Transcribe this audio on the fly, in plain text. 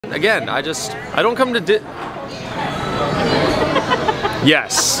again, I don't come to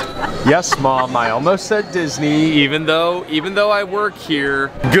Yes. Yes, Mom, I almost said Disney, even though I work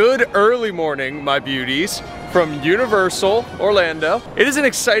here. Good early morning, my beauties, from Universal Orlando. It is an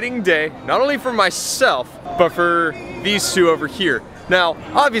exciting day, not only for myself, but for these two over here. Now,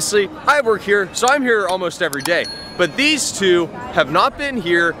 obviously, I work here, so I'm here almost every day. But these two have not been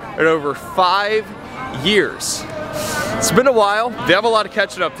here in over 5 years. It's been a while. They have a lot of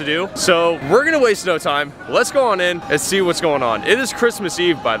catching up to do. So we're gonna waste no time. Let's go on in and see what's going on. It is Christmas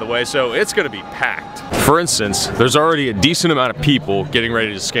Eve, by the way, so it's gonna be packed. For instance, there's already a decent amount of people getting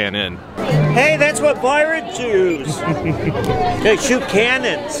ready to scan in. Hey, that's what pirates use. They shoot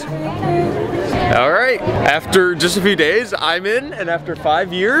cannons. All right, after just a few days, I'm in, and after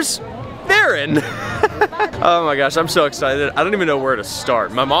 5 years, they're in. Oh my gosh, I'm so excited. I don't even know where to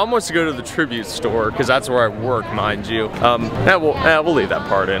start. My mom wants to go to the tribute store because that's where I work, mind you. We'll leave that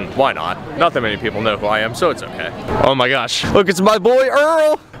part in. Why not? Not that many people know who I am, so it's okay. Oh my gosh, look, it's my boy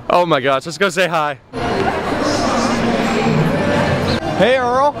Earl. Oh my gosh, let's go say hi. Hey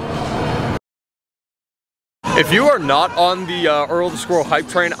Earl. If you are not on the Earl the Squirrel hype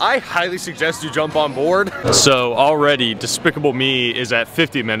train, I highly suggest you jump on board. So already, Despicable Me is at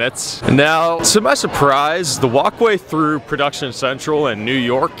 50 minutes. Now, to my surprise, the walkway through Production Central in New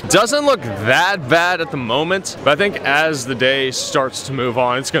York doesn't look that bad at the moment, but I think as the day starts to move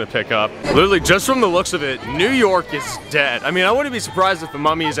on, it's gonna pick up. Literally, just from the looks of it, New York is dead. I mean, I wouldn't be surprised if the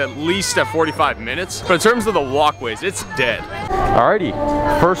Mummy is at least at 45 minutes, but in terms of the walkways, it's dead. Alrighty,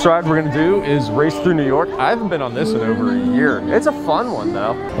 first ride we're gonna do is race through New York. I haven't been on this in over a year. It's a fun one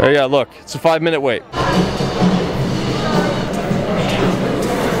though. Oh yeah, look, it's a 5-minute wait.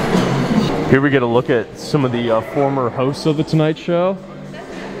 Here we get a look at some of the former hosts of The Tonight Show.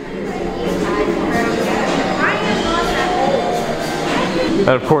 And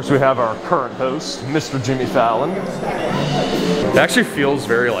of course we have our current host, Mr. Jimmy Fallon. It actually feels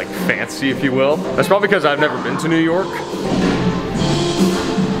very like fancy, if you will. That's probably because I've never been to New York.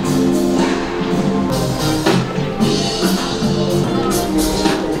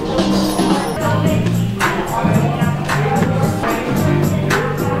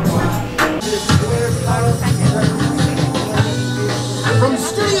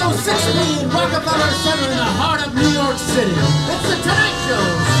 Center in the heart of New York City. It's The Tonight Show,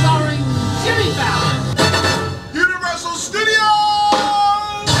 starring Jimmy Fallon. Universal Studios!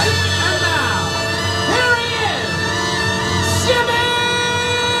 And now, here he is, Jimmy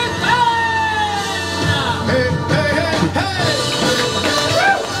Fallon! Hey, hey, hey, hey!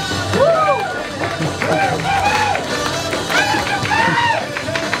 Woo!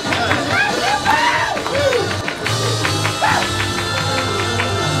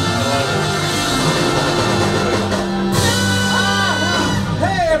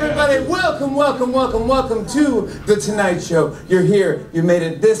 Welcome to The Tonight Show. You're here, you made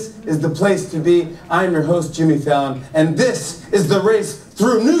it. This is the place to be. I'm your host, Jimmy Fallon, and this is the race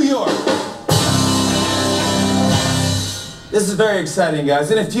through New York. This is very exciting, guys.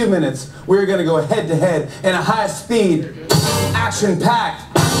 In a few minutes, we're gonna go head-to-head in a high-speed, action-packed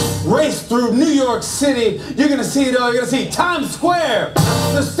race through New York City. You're gonna see it all. You're gonna see Times Square,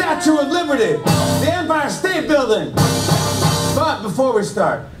 the Statue of Liberty, the Empire State Building. But before we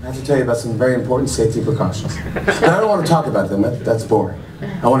start, I have to tell you about some very important safety precautions. But I don't want to talk about them, that's boring.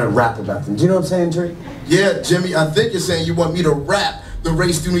 I want to rap about them. Do you know what I'm saying, Tree? Yeah, Jimmy, I think you're saying you want me to rap the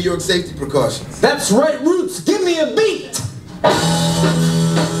race through New York safety precautions. That's right, Roots, give me a beat!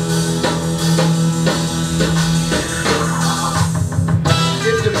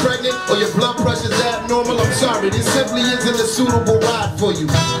 If you're pregnant or your blood pressure's abnormal, I'm sorry, this simply isn't a suitable ride for you.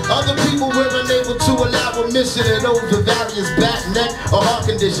 Other people were unable to allow admission of those with various back, neck, or heart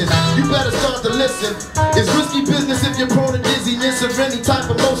conditions. You better start to listen. It's risky business if you're prone to dizziness or any type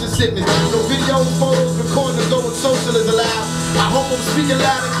of motion sickness. No videos, photos, recordings, going social is allowed. I hope I'm speaking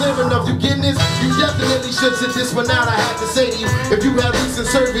loud and clear enough. You getting this? You definitely should sit this one out. I have to say to you, if you have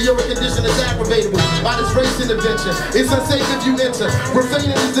recent surgery or a condition that's aggravatable by this race intervention, it's unsafe if you enter.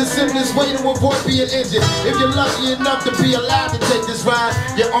 Refraining is the simplest way to avoid being injured. If you're lucky enough to be allowed to take this ride,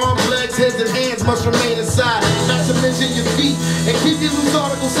 your arms, legs, heads, and hands must remain inside. Not to mention your feet. And keep your loose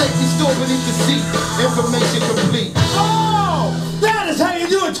article safety stored beneath the seat. Information complete. Oh! That is how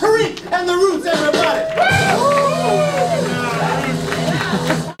you do it, Tariq and the Roots, everybody!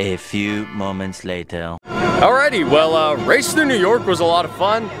 A few moments later. Alrighty, well, race through New York was a lot of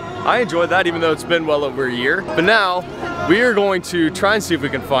fun. I enjoyed that, even though it's been well over a year. But now, we are going to try and see if we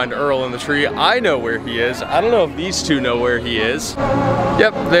can find Earl in the tree. I know where he is. I don't know if these two know where he is.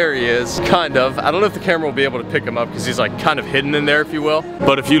 Yep, there he is, kind of. I don't know if the camera will be able to pick him up because he's like kind of hidden in there, if you will.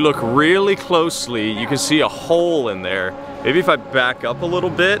 But if you look really closely, you can see a hole in there. Maybe if I back up a little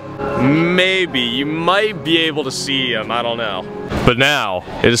bit, maybe you might be able to see him, I don't know. But now,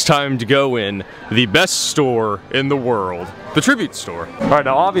 it is time to go in the best store in the world, the tribute store. All right,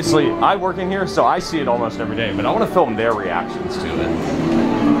 now obviously I work in here, so I see it almost every day, but I want to film their reactions to it.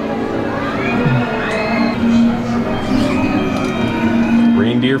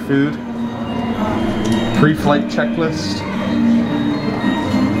 Reindeer food, pre-flight checklist.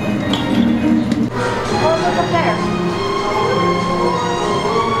 Oh, look up there.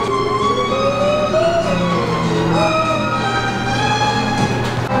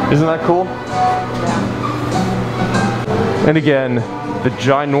 Isn't that cool? And again, the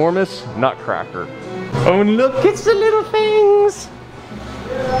ginormous nutcracker. Oh, and look, it's the little things.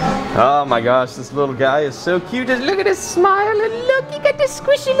 Oh my gosh, this little guy is so cute. Just look at his smile and look, he got this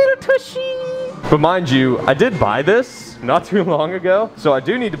squishy little tushy. But mind you, I did buy this not too long ago, so I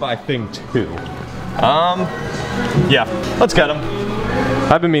do need to buy thing 2. Yeah, let's get him.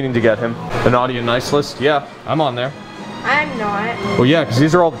 I've been meaning to get him. The naughty and nice list, yeah, I'm on there. I'm not. Well, yeah, because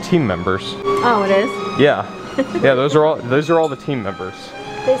these are all the team members. Oh, it is? Yeah. Yeah, those are all the team members.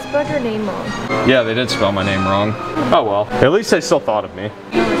 They spelled your name wrong. Yeah, they did spell my name wrong. Oh well. At least they still thought of me.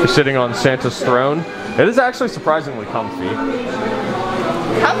 You're sitting on Santa's throne. It is actually surprisingly comfy.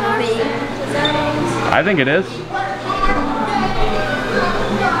 Comfy? I think it is.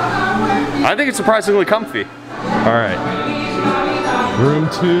 I think it's surprisingly comfy. Alright. Room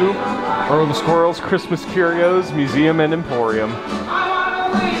 2. Earl the Squirrel's Christmas Curios Museum and Emporium.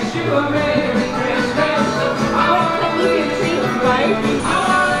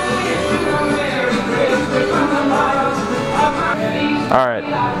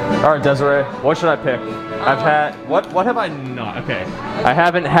 Alright, Desiree, what should I pick? I've had, what have I not? Okay. I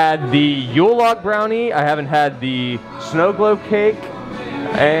haven't had the Yule log brownie, I haven't had the snow globe cake,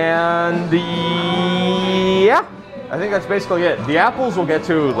 and yeah. I think that's basically it. The apples we'll get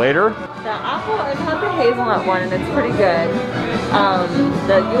to later. The apple, I've had the hazelnut one and it's pretty good.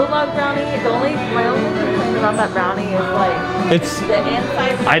 The Yule log brownie, my only complaint about that brownie is like it's the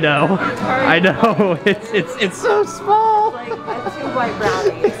inside. I know. It's so small. It's like a 2 white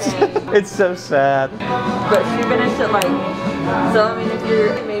brownie. And, it's so sad. but she finished it like, so I mean if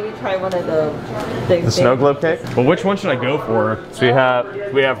you're maybe try one of the big The snow globe cake? Well, which one should I go for? So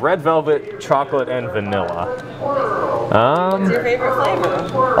we have red velvet, chocolate, and vanilla. What's your favorite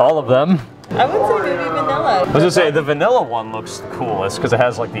flavor? All of them. I would say maybe vanilla. I was gonna say the vanilla one looks the coolest because it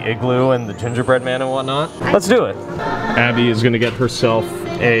has like the igloo and the gingerbread man and whatnot. Let's do it. Abby is gonna get herself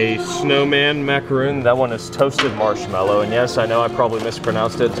a snowman macaroon. That one is toasted marshmallow. And yes, I know I probably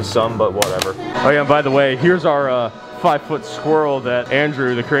mispronounced it to some, but whatever. Oh yeah, and by the way, here's our 5-foot squirrel that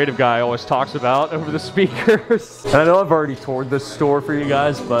Andrew, the creative guy, always talks about over the speakers. And I know I've already toured this store for you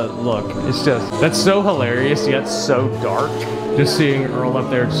guys, but look, it's just, that's so hilarious yet so dark. Just seeing Earl up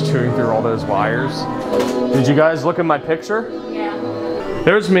there just chewing through all those wires. Did you guys look at my picture? Yeah.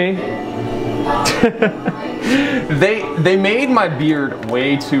 There's me. They made my beard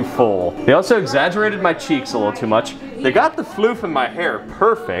way too full. They also exaggerated my cheeks a little too much. They got the floof in my hair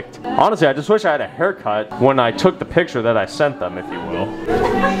perfect. Honestly, I just wish I had a haircut when I took the picture that I sent them, if you will.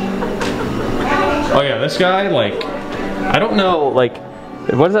 Oh yeah, this guy, like, I don't know, like,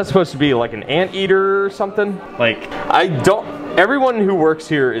 what is that supposed to be? Like an anteater or something? Like, everyone who works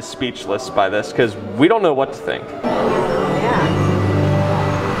here is speechless by this because we don't know what to think. Yeah.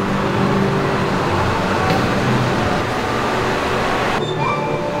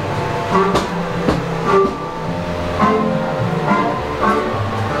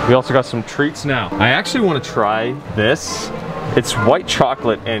 We also got some treats now. I actually want to try this. It's white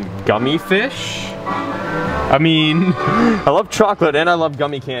chocolate and gummy fish. I mean, I love chocolate and I love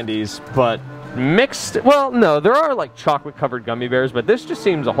gummy candies, but mixed, well, no, there are like chocolate covered gummy bears, but this just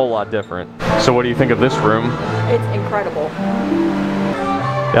seems a whole lot different. So what do you think of this room? It's incredible.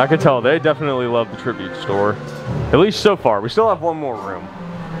 Yeah, I can tell they definitely love the tribute store. At least so far. We still have one more room.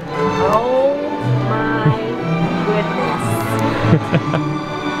 Oh my goodness.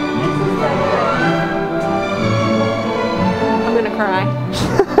 I'm gonna cry.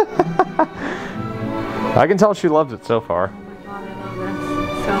 I can tell she loves it so far. Oh my God, I love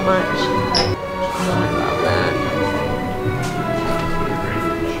this so much. I love that.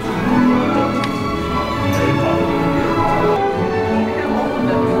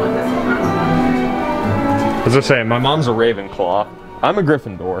 As I say, my mom's a Ravenclaw. I'm a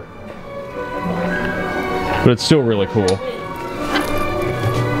Gryffindor. But it's still really cool.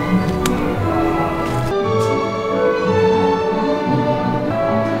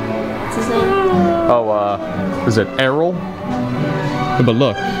 What's his name? Oh, is it Errol? But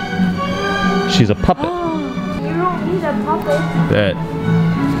look, she's a puppet. You don't need a puppet. That.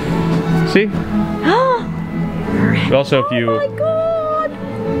 See? But also, if you. Oh my god!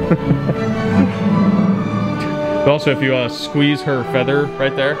 But also, if you squeeze her feather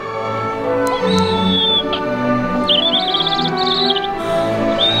right there.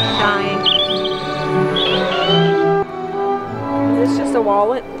 Dying. Is this just a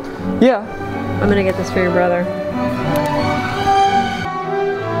wallet? Yeah. I'm gonna get this for your brother.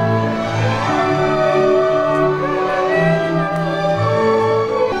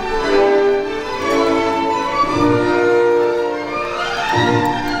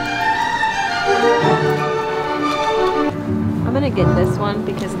 I'm gonna get this one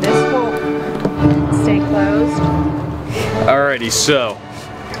because this will stay closed. Alrighty, so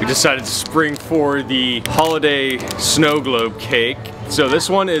we decided to spring for the holiday snow globe cake. So this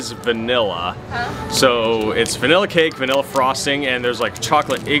one is vanilla. So it's vanilla cake, vanilla frosting, and there's like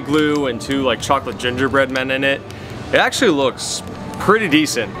chocolate igloo and 2 like chocolate gingerbread men in it. It actually looks pretty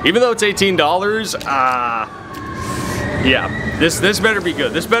decent. Even though it's $18, yeah, this better be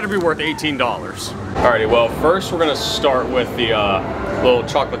good. This better be worth $18. Alrighty, well first we're gonna start with the little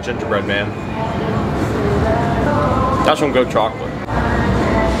chocolate gingerbread man. That's one go chocolate.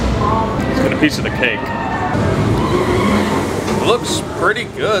 Let's get a piece of the cake. It looks pretty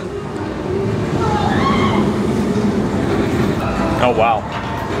good. Oh wow,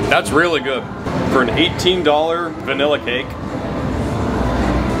 that's really good. For an $18 vanilla cake,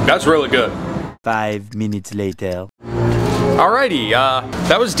 that's really good. 5 minutes later. Alrighty,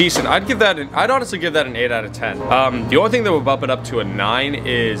 that was decent. I'd honestly give that an 8 out of 10. The only thing that would bump it up to a 9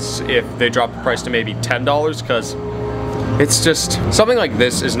 is if they drop the price to maybe $10, because it's just, something like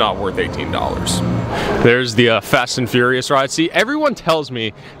this is not worth $18. There's the Fast and Furious ride. See, everyone tells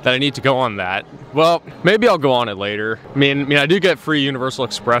me that I need to go on that. Well, maybe I'll go on it later. I mean, I do get free Universal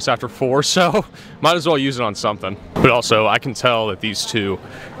Express after 4, so might as well use it on something. But also, I can tell that these two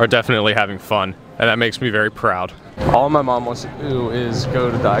are definitely having fun, and that makes me very proud. All my mom wants to do is go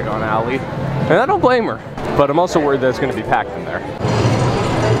to Diagon Alley, and I don't blame her. But I'm also worried that it's going to be packed in there.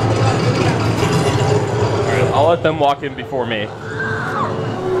 I'll let them walk in before me.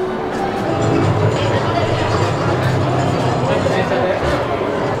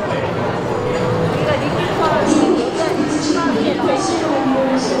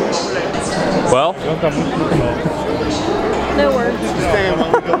 Well, No words.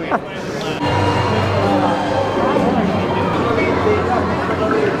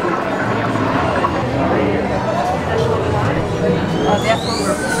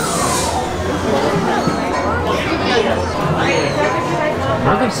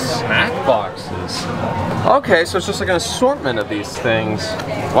 what are these snack boxes? Okay, so it's just like an assortment of these things.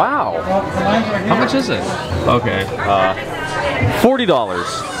 Wow. How much is it? Okay,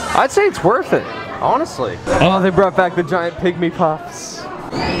 $40. I'd say it's worth it, honestly. Oh, they brought back the giant pygmy puffs.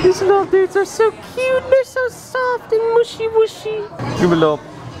 These little dudes are so cute. They're so soft and mushy wushy. Give a little.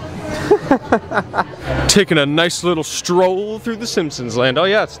 Taking a nice little stroll through the Simpsons land. Oh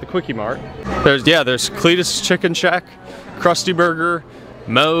yeah, it's the Quickie Mart. There's Cletus Chicken Shack, Krusty Burger,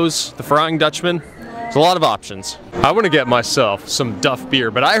 Moe's, the Frying Dutchman. There's a lot of options. I want to get myself some Duff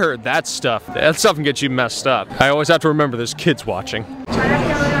beer, but I heard that stuff can get you messed up. I always have to remember there's kids watching.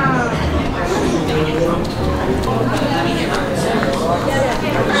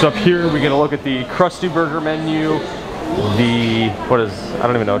 So up here we get a look at the Krusty Burger menu. I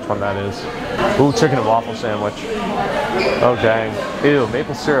don't even know which one that is. Ooh, chicken and waffle sandwich. Oh dang. Ew,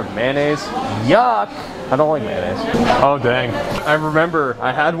 maple syrup mayonnaise. Yuck! I don't like mayonnaise. Oh dang. I remember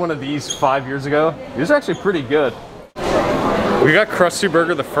I had one of these 5 years ago. It was actually pretty good. We got Krusty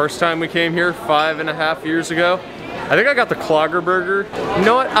Burger the first time we came here 5.5 years ago. I think I got the Clogger Burger. You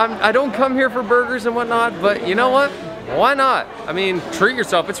know what? I don't come here for burgers and whatnot, but you know what? Why not? I mean, treat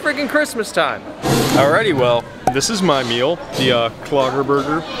yourself. It's freaking Christmas time. Alrighty, well, this is my meal, the Clogger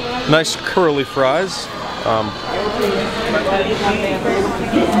Burger. Nice curly fries.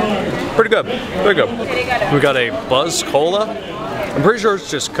 Pretty good, pretty good. We got a Buzz Cola. I'm pretty sure it's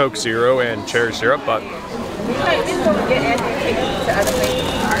just Coke Zero and cherry syrup, but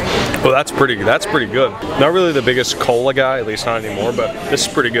well, that's pretty good. Not really the biggest cola guy, at least not anymore, but this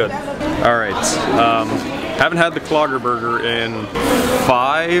is pretty good. All right, haven't had the Clogger Burger in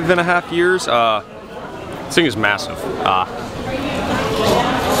 5.5 years. This thing is massive.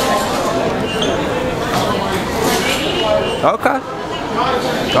 Okay.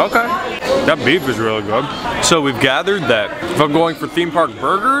 Okay. That beef is really good. So we've gathered that if I'm going for theme park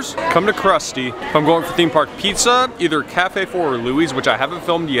burgers, come to Krusty. If I'm going for theme park pizza, either Cafe 4 or Louis, which I haven't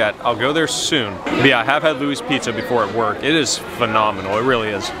filmed yet. I'll go there soon. But yeah, I have had Louis Pizza before at work. It is phenomenal. It really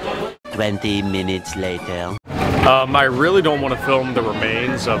is. 20 minutes later. I really don't want to film the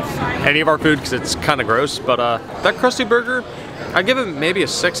remains of any of our food because it's kind of gross, but that Krusty burger, I give it maybe a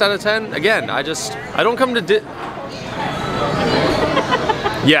 6 out of 10. Again, I don't come to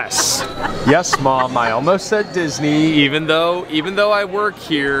Yes. Yes, Mom, I almost said Disney, even though I work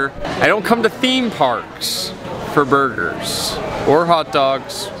here. I don't come to theme parks for burgers or hot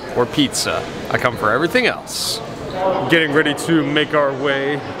dogs or pizza. I come for everything else. Getting ready to make our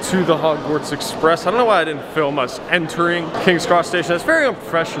way to the Hogwarts Express. I don't know why I didn't film us entering King's Cross Station. That's very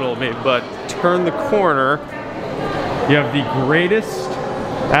unprofessional of me, but turn the corner. You have the greatest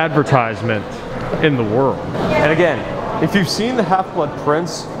advertisement in the world. And again, if you've seen the Half-Blood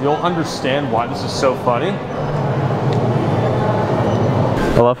Prince, you'll understand why this is so funny.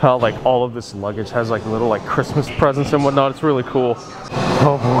 I love how like all of this luggage has like little like Christmas presents and whatnot. It's really cool.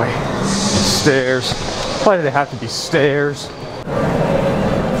 Oh boy, stairs. Why do they have to be stairs?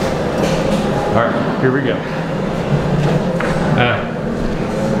 All right, here we go.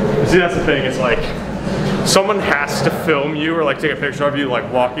 See, that's the thing. It's like someone has to film you or like take a picture of you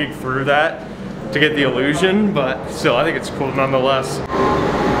like walking through that to get the illusion, but still, I think it's cool nonetheless.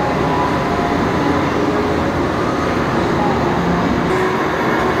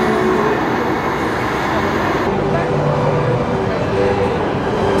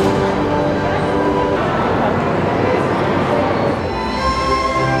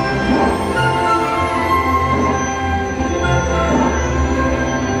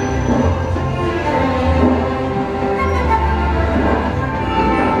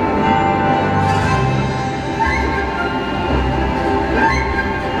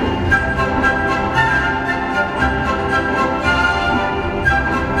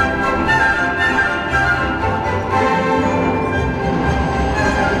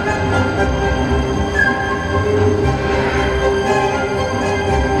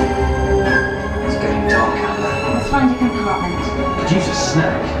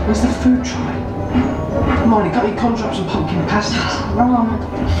 Where's the food tray? Marnie, got your contracts and pumpkin pasties? Wrong.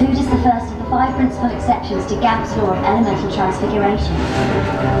 Food is the first of the 5 principal exceptions to Gamp's law of elemental transfiguration.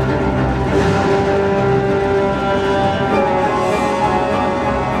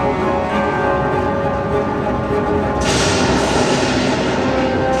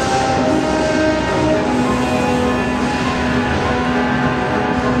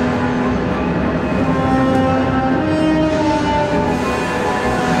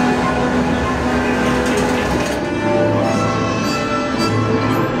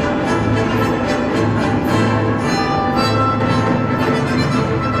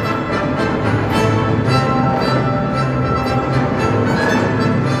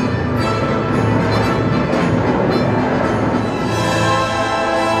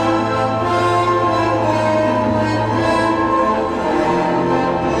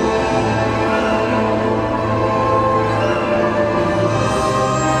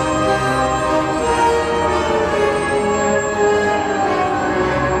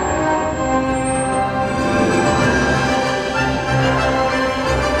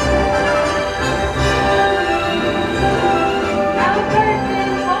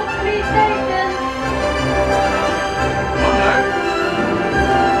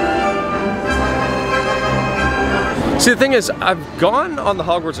 See, the thing is, I've gone on the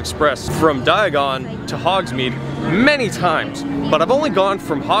Hogwarts Express from Diagon to Hogsmeade many times, but I've only gone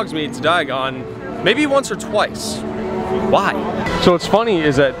from Hogsmeade to Diagon maybe once or twice. Why? So what's funny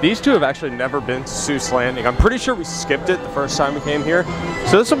is that these two have actually never been to Seuss Landing. I'm pretty sure we skipped it the first time we came here,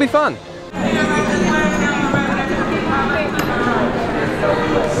 so this will be fun.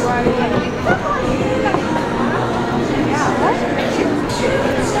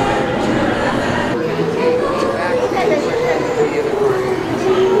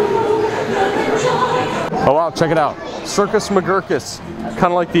 Oh wow, check it out. Circus McGurkus, kind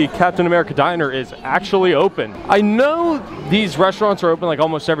of like the Captain America Diner, is actually open. I know these restaurants are open like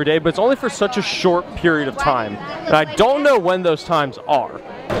almost every day, but it's only for such a short period of time. And I don't know when those times are.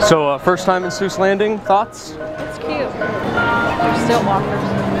 So first time in Seuss Landing, thoughts? It's cute. There's still walkers.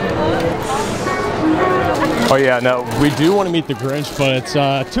 Oh yeah, no, we do want to meet the Grinch, but it's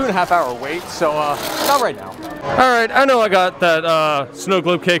a 2.5 hour wait, so not right now. All right, I know I got that snow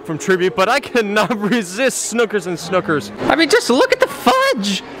globe cake from Tribute, but I cannot resist Snookers and Snookers. I mean, just look at the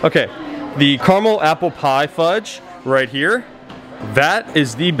fudge. Okay, the caramel apple pie fudge right here, that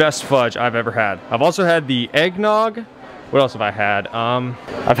is the best fudge I've ever had. I've also had the eggnog What else have I had?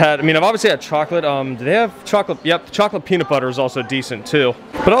 I've obviously had chocolate. Do they have chocolate? Yep, chocolate peanut butter is also decent too.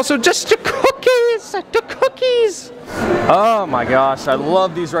 But also just the cookies, the cookies. Oh my gosh, I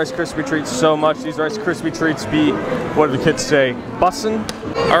love these Rice Krispie treats so much. These Rice Krispie treats be, what do the kids say, bussin'?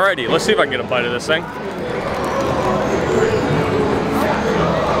 Alrighty, let's see if I can get a bite of this thing.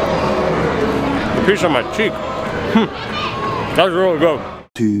 A piece on my cheek. That was really good.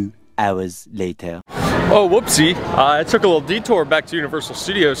 2 hours later. Oh, whoopsie. I took a little detour back to Universal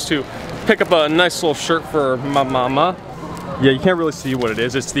Studios to pick up a nice little shirt for my mama. Yeah, you can't really see what it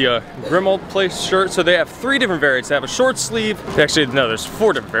is. It's the Grimold Place shirt. So they have 3 different variants. They have a short sleeve. Actually, no, there's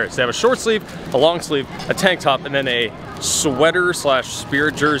 4 different variants. They have a short sleeve, a long sleeve, a tank top, and then a sweater slash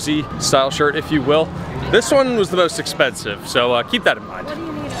spirit jersey style shirt, if you will. This one was the most expensive, so keep that in mind. What do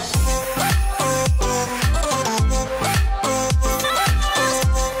you need?